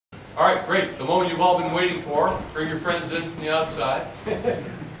All right, great. The moment you've all been waiting for. Bring your friends in from the outside.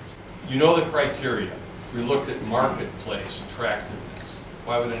 You know the criteria. We looked at marketplace, attractiveness.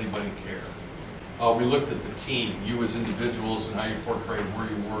 Why would anybody care? We looked at the team, you as individuals and how you portrayed where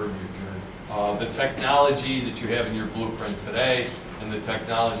you were in your journey. The technology that you have in your blueprint today and the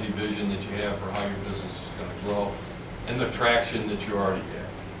technology vision that you have for how your business is going to grow and the traction that you already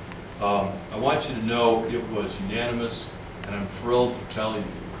have. I want you to know it was unanimous, and I'm thrilled to tell you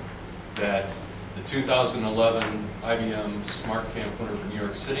that the 2011 IBM SmartCamp winner for New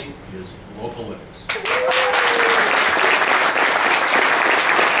York City is Localytics.